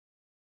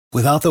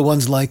Without the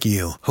ones like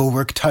you, who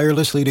work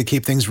tirelessly to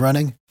keep things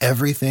running,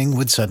 everything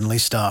would suddenly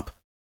stop.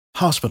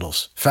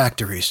 Hospitals,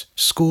 factories,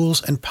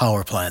 schools, and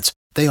power plants,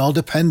 they all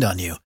depend on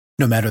you.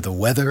 No matter the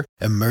weather,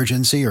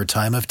 emergency, or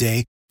time of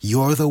day,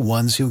 you're the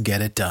ones who get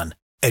it done.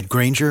 At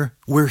Grainger,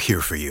 we're here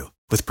for you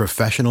with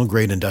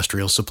professional-grade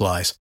industrial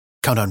supplies.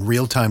 Count on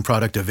real-time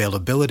product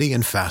availability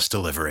and fast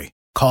delivery.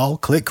 Call,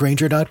 click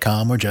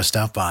Grainger.com, or just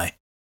stop by.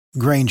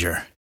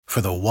 Grainger, for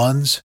the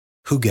ones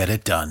who get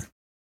it done.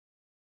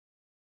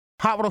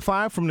 Hot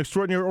 105 from an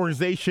extraordinary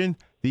organization,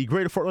 the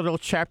Greater Fort Lauderdale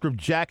chapter of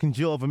Jack and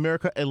Jill of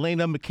America,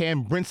 Elaina,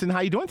 McCann, Brinson.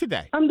 How you doing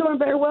today? I'm doing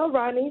very well,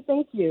 Rodney.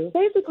 Thank you.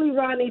 Basically,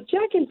 Rodney,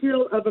 Jack and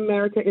Jill of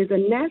America is a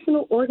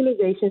national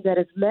organization that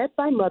is led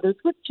by mothers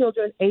with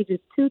children ages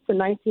 2 to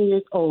 19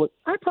 years old.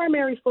 Our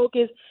primary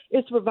focus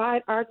is to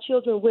provide our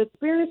children with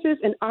experiences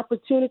and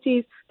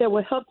opportunities that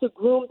will help to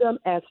groom them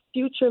as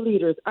future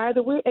leaders.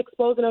 Either we're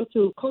exposing them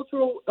to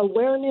cultural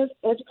awareness,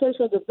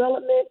 educational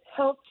development,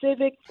 health,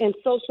 civic, and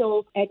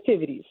social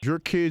activities. Your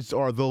kids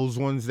are those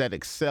ones that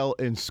excel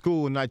in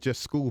school, and not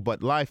just school,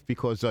 but life,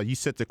 because you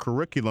set the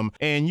curriculum,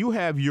 and you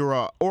have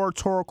your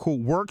oratorical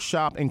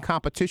workshop and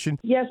competition.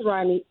 Yes,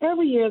 Rodney.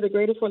 Every year, the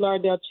Greater Fort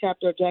Lauderdale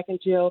chapter of Jack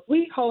and Jill,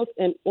 we host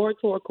an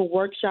oratorical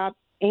workshop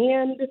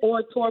and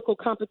oratorical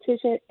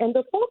competition, and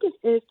the focus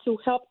is to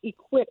help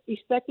equip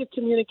effective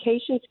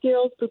communication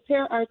skills,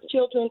 prepare our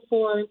children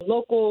for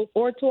local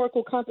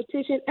oratorical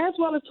competition, as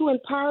well as to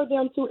empower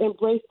them to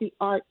embrace the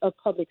art of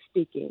public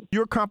speaking.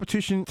 Your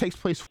competition takes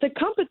place? The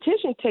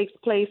competition takes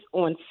place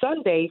on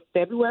Sunday,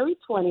 February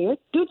 20th.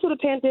 Due to the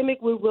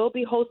pandemic, we will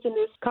be hosting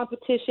this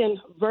competition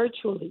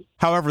virtually.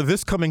 However,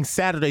 this coming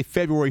Saturday,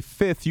 February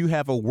 5th, you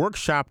have a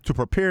workshop to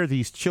prepare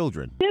these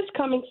children. This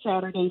coming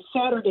Saturday,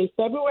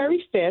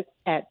 February 5th,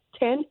 at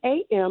 10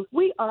 a.m.,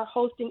 we are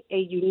hosting a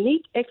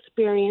unique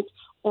experience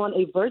on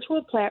a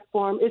virtual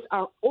platform. It's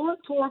our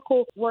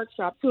oratorical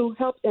workshop to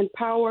help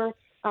empower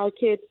our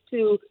kids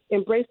to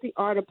embrace the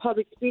art of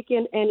public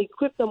speaking and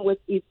equip them with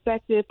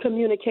effective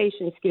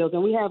communication skills.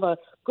 And we have a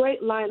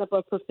great lineup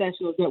of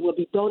professionals that will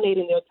be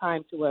donating their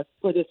time to us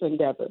for this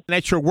endeavor. And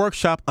at your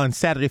workshop on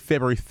Saturday,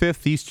 February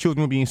 5th, these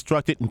children will be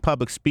instructed in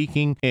public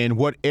speaking and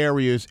what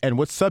areas and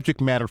what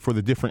subject matter for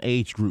the different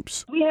age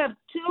groups. We have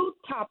two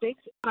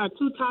topics. Our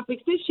two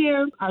topics this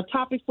year, our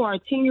topic for our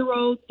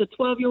 10-year-olds to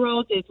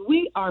 12-year-olds is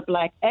We Are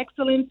Black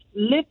Excellence,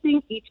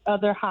 Lifting Each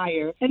Other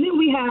Higher. And then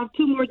we have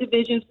two more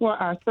divisions for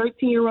our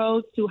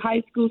 13-year-olds to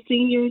high school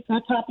seniors.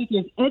 Our topic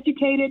is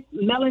Educated,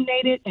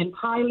 Melanated, and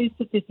Highly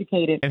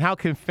Sophisticated. And how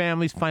can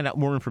families find out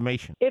more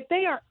information? If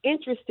they are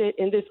interested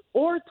in this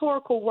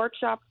oratorical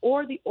workshop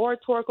or the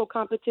oratorical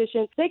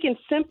competition, they can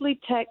simply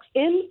text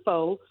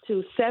info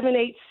to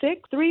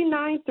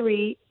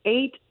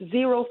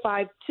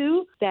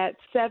 786-393-8052. That's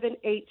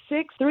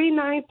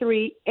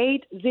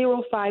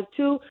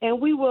 786-393-8052. And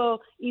we will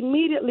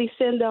immediately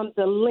send them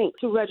the link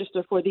to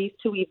register for these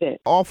two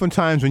events.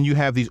 Oftentimes when you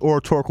have these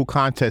oratorical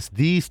contests,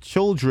 these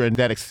children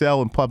that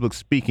excel in public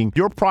speaking,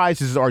 your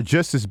prizes are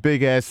just as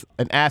big as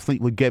an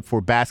athlete would get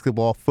for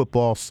basketball,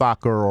 football,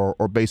 soccer,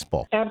 or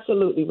baseball.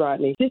 Absolutely,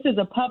 Rodney. This is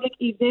a public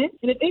event,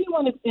 and if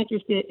anyone is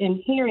interested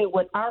in hearing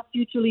what our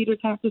future leaders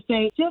have to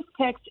say, just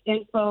text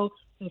info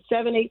to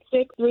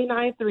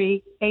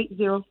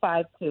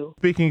 786-393-8052.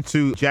 Speaking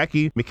to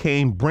Jackie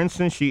McCain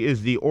Brinson, she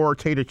is the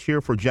Orator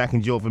Chair for Jack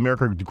and Jill of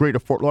America, the Greater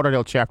Fort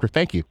Lauderdale chapter.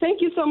 Thank you.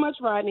 Thank you so much,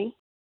 Rodney.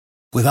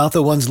 Without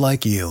the ones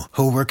like you,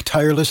 who work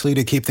tirelessly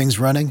to keep things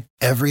running,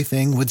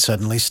 everything would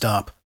suddenly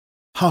stop.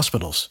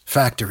 Hospitals,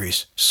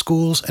 factories,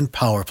 schools, and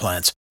power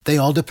plants, they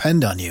all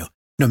depend on you.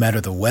 No matter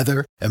the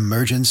weather,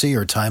 emergency,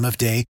 or time of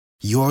day,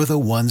 you're the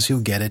ones who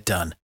get it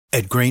done.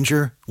 At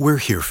Grainger, we're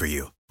here for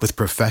you with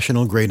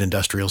professional-grade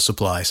industrial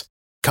supplies.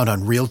 Count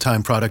on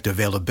real-time product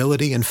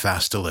availability and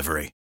fast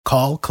delivery.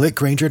 Call, click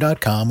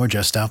Grainger.com, or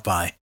just stop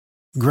by.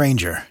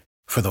 Grainger,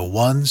 for the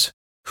ones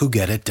who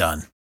get it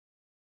done.